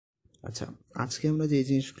আচ্ছা, আজকে আমরা যে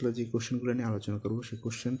জিনিসগুলো যে কোশ্চেনগুলো নিয়ে আলোচনা করব সেই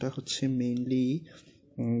কোশ্চেনটা হচ্ছে মেইনলি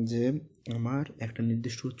যে আমার একটা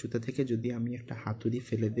নির্দিষ্ট উচ্চতা থেকে যদি আমি একটা হাতুড়ি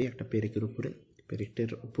ফেলে দিই একটা পেরেকের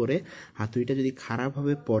উপরে হাতুড়িটা যদি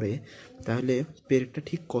খারাপভাবে পড়ে তাহলে পেরেকটা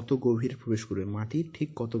ঠিক কত গভীরে প্রবেশ করবে, মাটির ঠিক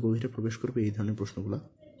কত গভীরে প্রবেশ করবে, এই ধরনের প্রশ্নগুলো।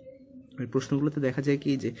 এই প্রশ্নগুলোতে দেখা যায়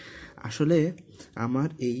কি যে আসলে আমার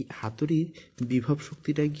এই হাতুড়ির বিভব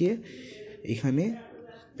শক্তিটা গিয়ে এখানে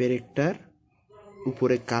পেরেকটার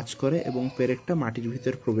উপরে কাজ করে এবং পেরেকটা মাটির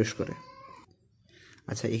ভিতরে প্রবেশ করে।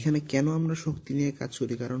 আচ্ছা, এখানে কেন আমরা শক্তি নিয়ে কাজ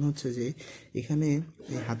করি? কারণ হচ্ছে যে এখানে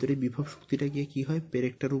এই হাতুড়ির বিভব শক্তিটা গিয়ে কি হয়,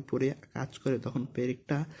 পেরেকটার উপরে কাজ করে, তখন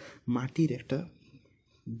পেরেকটা মাটির একটা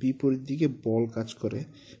বিপরীত দিকে বল কাজ করে।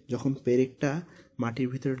 যখন পেরেকটা মাটির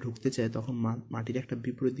ভিতরে ঢুকতে চায় তখন মাটির একটা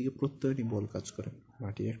বিপরীত দিকে প্রত্যয়নী বল কাজ করে,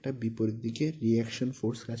 মাটির একটা বিপরীত দিকে রিয়াকশন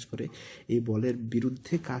ফোর্স কাজ করে, এই বলের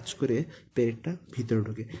বিরুদ্ধে কাজ করে পেরেকটা ভিতরে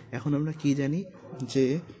ঢোকে। এখন আমরা কি জানি যে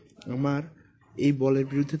আমার এই বলের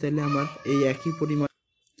বিরুদ্ধে তাইলে আমার এই একই পরিমাণ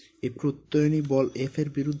এই প্রত্যয়নী বল এফ এর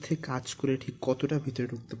বিরুদ্ধে কাজ করে ঠিক কতটা ভিতরে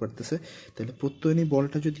ঢুকতে পারতেছে। তাহলে প্রত্যয়নী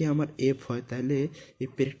বলটা যদি আমার এফ হয় তাহলে এই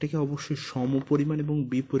পেরেকটাকে অবশ্যই সম পরিমাণ এবং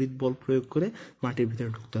বিপরীত বল প্রয়োগ করে মাটির ভিতরে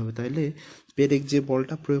ঢুকতে হবে। তাহলে পেরেক যে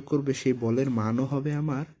বলটা প্রয়োগ করবে সেই বলের মানও হবে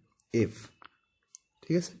আমার এফ।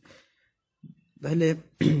 ঠিক আছে? তাহলে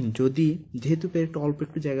যদি যেহেতু পেরেকটা অল্প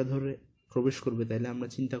একটু জায়গা ধরে প্রবেশ করবে তাহলে আমরা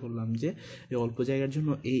চিন্তা করলাম যে এই অল্প জায়গার জন্য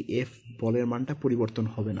এই এফ বলের মানটা পরিবর্তন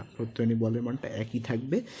হবে না, প্রত্যয়নী বলের মানটা একই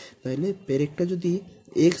থাকবে। তাহলে পেরেকটা যদি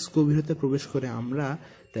এক্স গভীরতায় প্রবেশ করে আমরা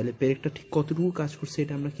তাহলে পেরেকটা ঠিক কতটুকু কাজ করছে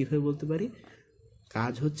এটা আমরা কীভাবে বলতে পারি?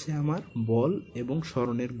 কাজ হচ্ছে আমার বল এবং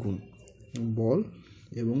সরণের গুণ, বল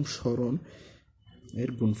এবং সরণ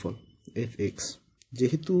এর গুণফল এফ এক্স।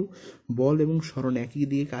 যেহেতু বল এবং সরণ একই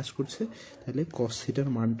দিকে কাজ করছে তাহলে কস থিটার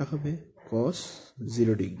মানটা হবে কস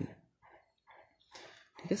 0 ডিগ্রি।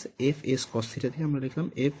 ঠিক আছে, এফ এস কস থিটা থেকে আমরা লিখলাম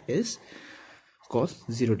এফ এস কস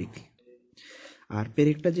 0 ডিগ্রি। আর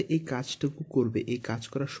পেরেকটা যে এই কাজটুকু করবে, এই কাজ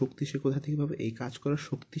করার শক্তি সে কোথা থেকে পাবে? এই কাজ করার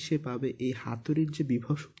শক্তি সে পাবে এই হাতুড়ির যে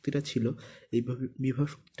বিভব শক্তিটা ছিল, এই বিভব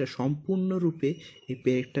শক্তিটা সম্পূর্ণরূপে এই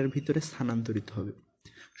পেরেকটার ভিতরে স্থানান্তরিত হবে,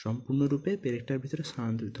 সম্পূর্ণরূপে পেরেকটার ভিতরে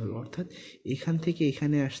স্থানান্তরিত হবে। অর্থাৎ এখান থেকে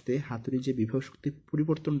এখানে আসতে হাতুড়ির যে বিভব শক্তির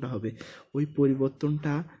পরিবর্তনটা হবে ওই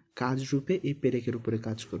পরিবর্তনটা কাজ রূপে এই পেরেকের উপরে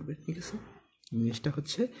কাজ করবে। ঠিক আছে, জিনিসটা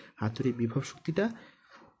হচ্ছে হাতুড়ির বিভব শক্তিটা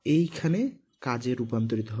এইখানে কাজে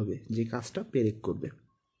রূপান্তরিত হবে, যে কাজটা পেরেক করবে।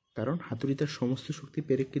 কারণ হাতুড়ি তার সমস্ত শক্তি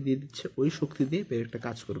পেরেককে দিয়ে দিচ্ছে, ওই শক্তি দিয়ে পেরেকটা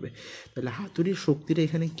কাজ করবে। তাহলে হাতুড়ির শক্তিটা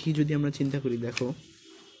এখানে কি যদি আমরা চিন্তা করি, দেখো।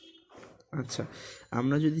 আচ্ছা,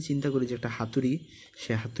 আমরা যদি চিন্তা করি যে একটা হাতুড়ি,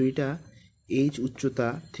 সে হাতুড়িটা এইচ উচ্চতা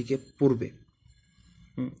থেকে পড়বে,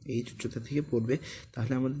 এইচ উচ্চতা থেকে পড়বে,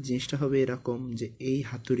 তাহলে আমাদের জিনিসটা হবে এরকম যে এই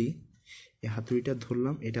হাতুড়িটা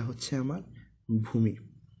ধরলাম এটা হচ্ছে আমার ভূমি,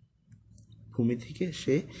 ভূমি থেকে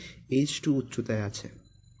সে H2 উচ্চতায় আছে,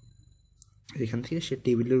 এখান থেকে সে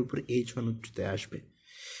টেবিলের উপরে H1 উচ্চতায় আসবে।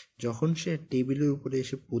 যখন সে টেবিলের উপরে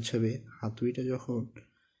এসে পৌঁছাবে, হাতুড়িটা যখন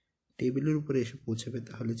টেবিলের উপরে এসে পৌঁছাবে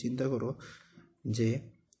তাহলে চিন্তা করো যে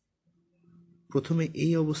প্রথমে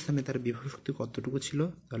এই অবস্থানে তার বিভব শক্তি কতটুকু ছিল।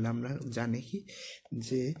 তাহলে আমরা জানি কি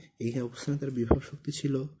যে এই অবস্থানে তার বিভব শক্তি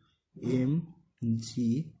ছিল এম জি,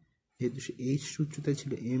 যেহেতু সে H2 উচ্চতায়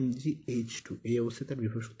ছিল এম জি H2, এই অবস্থায় তার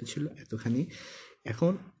বিভব শক্তি ছিল এতখানি।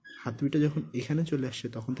 এখন হাতুড়িটা যখন এখানে চলে আসছে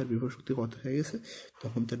তখন তার বিভব শক্তি কত হয়ে গেছে?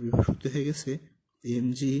 তখন তার বিভব শক্তি হয়ে গেছে এম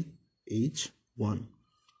জি H1।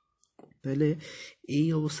 তাহলে এই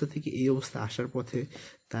অবস্থা থেকে এই অবস্থা আসার পথে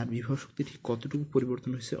তার বিভব শক্তি ঠিক কতটুকু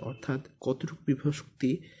পরিবর্তন হয়েছে, অর্থাৎ কতটুকু বিভব শক্তি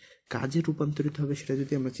কাজে রূপান্তরিত হবে সেটা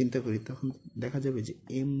যদি আমরা চিন্তা করি তখন দেখা যাবে যে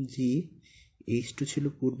এম জি H2 ছিল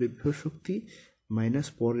পূর্বে বিভব শক্তি মাইনাস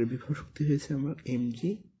পরের বিভব শক্তি হয়েছে আমার এম জি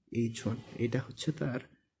H1। এটা হচ্ছে তার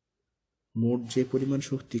মোট যে পরিমাণ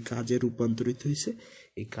শক্তি কাজে রূপান্তরিত হয়েছে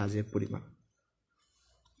এই কাজের পরিমাণ।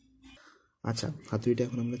 আচ্ছা, হাতুড়িটা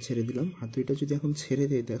এখন আমরা ছেড়ে দিলাম। হাতুড়িটা যদি এখন ছেড়ে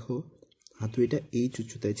দিই, দেখো হাতুড়িটা এইচ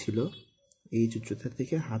উচ্চতায় ছিল, এইচ উচ্চতা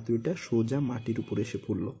থেকে হাতুড়িটা সোজা মাটির উপরে এসে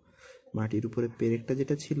পড়লো, মাটির উপরে পেরেকটা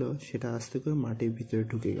যেটা ছিল সেটা আস্তে করে মাটির ভিতরে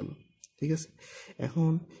ঢুকে গেল। ঠিক আছে,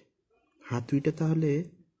 এখন হাতুড়িটা তাহলে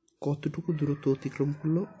কতটুকু দূরত্ব অতিক্রম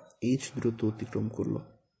করলো? এইচ দূরত্ব অতিক্রম করলো,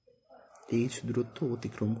 এইচ দূরত্ব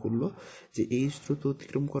অতিক্রম করলো। যে এইচ দূরত্ব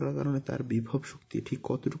অতিক্রম করার কারণে তার বিভব শক্তি ঠিক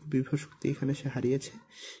কতটুকু বিভব শক্তি এখানে সে হারিয়েছে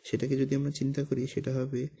সেটাকে যদি আমরা চিন্তা করি সেটা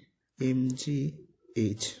হবে এম জি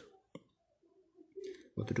এইচ।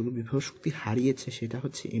 কতটুকু বিভব শক্তি হারিয়েছে সেটা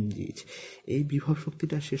হচ্ছে এম জি এইচ। এই বিভব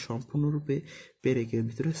শক্তিটা সে সম্পূর্ণরূপে পেরেকের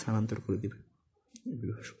ভিতরে স্থানান্তর করে দিবে,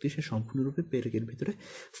 বিভব শক্তি সে সম্পূর্ণরূপে পেরেকের ভিতরে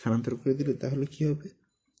স্থানান্তর করে দিলে তাহলে কি হবে?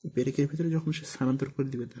 পেরেকের ভিতরে যখন সে স্থানান্তর করে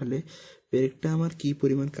দিবে তাহলে পেরেকটা আমার কি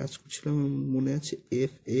পরিমাণ কাজ করছিল মনে আছে?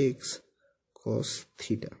 F x cos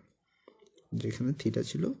theta. যেখানে থিটা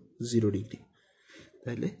ছিল 0 ডিগ্রি।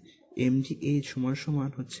 তাহলে mgh সমান সমান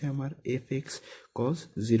হচ্ছে আমার fx cos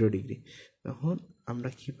 0 ডিগ্রি। তখন আমরা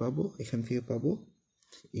কি পাবো, এখান থেকে পাবো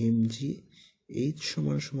mgh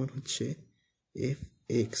সমান সমান হচ্ছে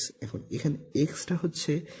fx। এখন এখানে এক্সটা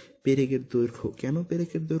হচ্ছে পেরেকের দৈর্ঘ্য। কেন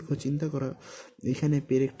পেরেকের দৈর্ঘ্য চিন্তা করা, এখানে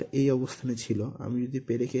পেরেকটা এই অবস্থানে ছিল। আমি যদি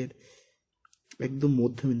পেরেকের একদম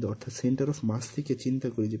মধ্যবিন্দু অর্থাৎ সেন্টার অফ মাস থেকে চিন্তা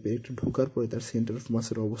করি যে পেরেকটা ঢোকার পরে তার সেন্টার অফ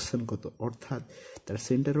মাসের অবস্থান কত, অর্থাৎ তার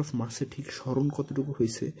সেন্টার অফ মাসে ঠিক সরণ কতটুকু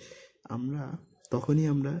হয়েছে, তখনই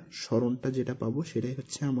আমরা সরণটা যেটা পাবো সেটাই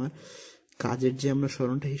হচ্ছে আমার কাজের যে আমরা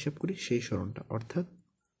সরণটা হিসাব করি সেই সরণটা, অর্থাৎ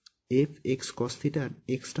F x cos theta.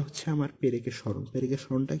 Extra হচ্ছে আমার পেরেকের সরণ। পেরেকের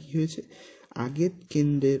সরণটা কি হয়েছে, আগের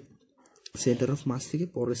কেন্দ্রের সেন্টার অফ মাস থেকে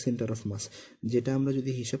পরের সেন্টার অফ মাস, যেটা আমরা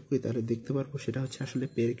যদি হিসাব করি তাহলে দেখতে পারবো সেটা হচ্ছে আসলে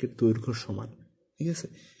পেরেকের দৈর্ঘ্য সমান। ঠিক আছে,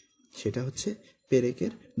 সেটা হচ্ছে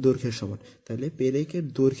পেরেকের দৈর্ঘ্যের সমান। তাহলে পেরেকের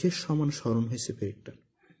দৈর্ঘ্যের সমান সরণ হয়েছে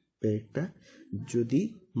পেরেকটা যদি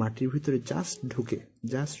মাটির ভিতরে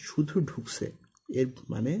জাস্ট শুধু ঢুকছে, এর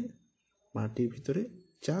মানে মাটির ভিতরে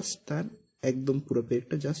জাস্ট তার একদম পুরো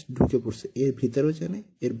পেরেকটা জাস্ট ঢুকে পড়ছে, এর ভিতরেও জানে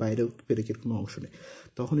এর বাইরেও পেরেকের কোনো অংশ নেই,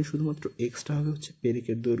 তখনই শুধুমাত্র এক্সটা হবে হচ্ছে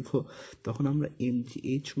পেরেকের দৈর্ঘ্য। তখন আমরা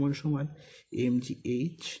mgh সমান সমান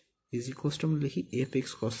mgh ইজ ইকুয়ালস টু আমরা লিখি fx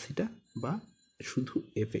cos থিটা বা শুধু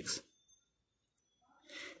fx।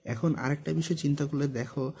 এখন আরেকটা বিষয় চিন্তা করলে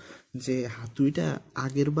দেখো যে হাতুড়িটা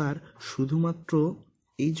আগের বার শুধুমাত্র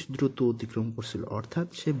এইচ দ্রুত অতিক্রম করছিল, অর্থাৎ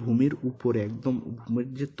সে ভূমির উপরে একদম ভূমির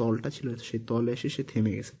যে তলটা ছিল সেই তলে এসে সে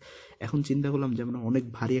থেমে গেছে। এখন চিন্তা করলাম যে আমরা অনেক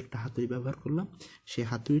ভারী একটা হাতুড়ি ব্যবহার করলাম, সেই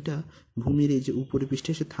হাতুড়িটা ভূমির এই যে উপরে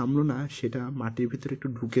পৃষ্ঠে এসে থামলো না, সেটা মাটির ভিতরে একটু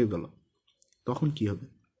ঢুকে গেল। তখন কি হবে,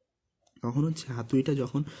 তখন হচ্ছে হাতুড়িটা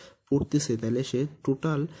যখন পড়তেছে তাহলে সে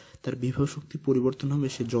টোটাল তার বিভব শক্তি পরিবর্তন হবে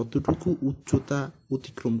সে যতটুকু উচ্চতা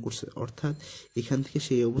অতিক্রম করছে, অর্থাৎ এখান থেকে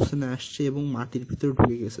সেই অবস্থানে আসছে এবং মাটির ভিতরে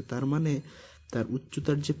ঢুকে গেছে। তার মানে তার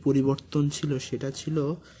উচ্চতার যে পরিবর্তন ছিল সেটা ছিল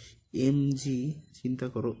mg, চিন্তা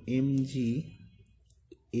করো mgh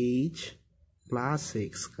প্লাস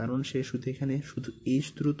এক্স, কারণ সে এখানে শুধু এইচ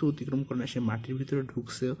দ্রুত অতিক্রম করে না, সে মাটির ভিতরে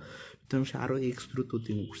ঢুকছেও, সুতরাং সে আরও এক্স দ্রুত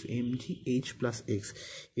অতিক্রম করছে, mgh প্লাস এক্স।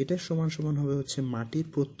 এটা সমান সমান হবে হচ্ছে মাটির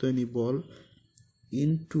প্রত্যয়নী বল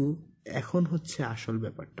ইনটু, এখন হচ্ছে আসল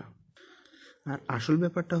ব্যাপারটা। আর আসল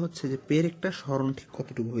ব্যাপারটা হচ্ছে যে পেরেকটা সরণ ঠিক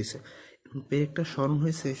কতটুকু হয়েছে। পেরেকটা সরণ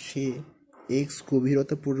হয়েছে সে এক্স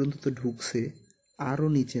গভীরতা পর্যন্ত তো ঢুকছে, আরও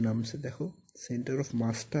নিচে নামছে। দেখো সেন্টার অফ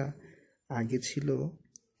মাসটা আগে ছিল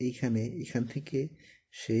এইখানে, এখান থেকে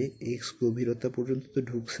সে এক্স গভীরতা পর্যন্ত তো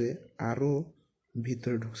ঢুকছে, আরও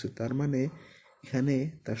ভিতরে ঢুকছে। তার মানে এখানে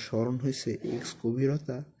তার সরণ হয়েছে এক্স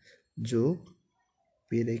গভীরতা যোগ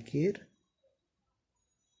পেরেকের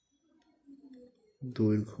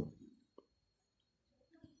দৈর্ঘ্য।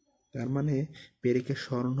 তার মানে পেরেকের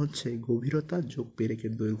সরণ হচ্ছে গভীরতা যোগ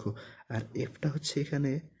পেরেকের দৈর্ঘ্য, আর এফটা হচ্ছে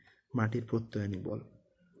এখানে মাটির প্রত্যয়নী বল।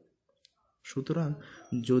 সুতরাং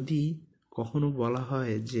যদি কখনো বলা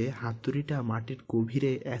হয় যে হাতুড়িটা মাটির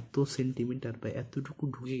গভীরে এত সেন্টিমিটার বা এতটুকু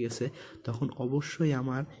ঢুকে গেছে, তখন অবশ্যই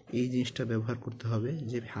আমার এই জিনিসটা ব্যবহার করতে হবে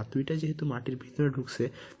যে হাতুড়িটা যেহেতু মাটির ভিতরে ঢুকছে,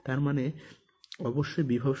 তার মানে অবশ্যই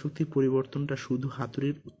বিভব শক্তির পরিবর্তনটা শুধু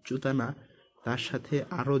হাতুড়ির উচ্চতা না, তার সাথে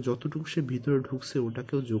আরও যতটুকু সে ভিতরে ঢুকছে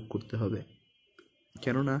ওটাকেও যোগ করতে হবে।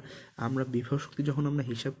 কেননা আমরা বিভব শক্তি যখন আমরা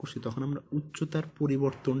হিসাব করছি তখন আমরা উচ্চতার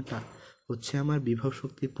পরিবর্তনটা হচ্ছে আমার বিভব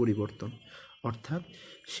শক্তির পরিবর্তন, অর্থাৎ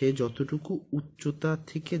সে যতটুকু উচ্চতা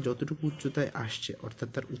থেকে যতটুকু উচ্চতায় আসছে, অর্থাৎ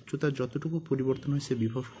তার উচ্চতা যতটুকু পরিবর্তন হয়েছে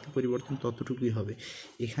বিভব শক্তি পরিবর্তন ততটুকুই হবে।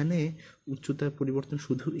 এখানে উচ্চতার পরিবর্তন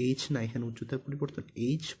শুধু এইচ না, এখানে উচ্চতার পরিবর্তন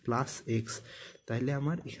এইচ প্লাস এক্স। তাহলে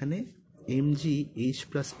আমার এখানে mgh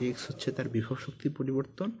প্লাস এক্স হচ্ছে তার বিভব শক্তির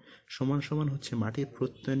পরিবর্তন, সমান সমান হচ্ছে মাটির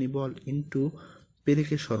প্রত্যয়নী বল ইন্টু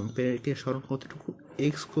পেরেকের সরণ কতটুকু,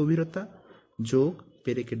 এক্স গভীরতা যোগ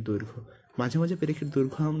পেরেকের দৈর্ঘ্য। মাঝে মাঝে পেরেকের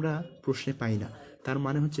দৈর্ঘ্য আমরা প্রশ্নে পাই না, তার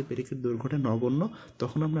মানে হচ্ছে পেরেকের দৈর্ঘ্যটা নগণ্য,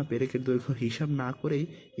 তখন আমরা পেরেকের দৈর্ঘ্য হিসাব না করেই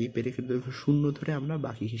এই পেরেকের দৈর্ঘ্য শূন্য ধরে আমরা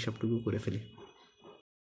বাকি হিসাবটুকু করে ফেলি।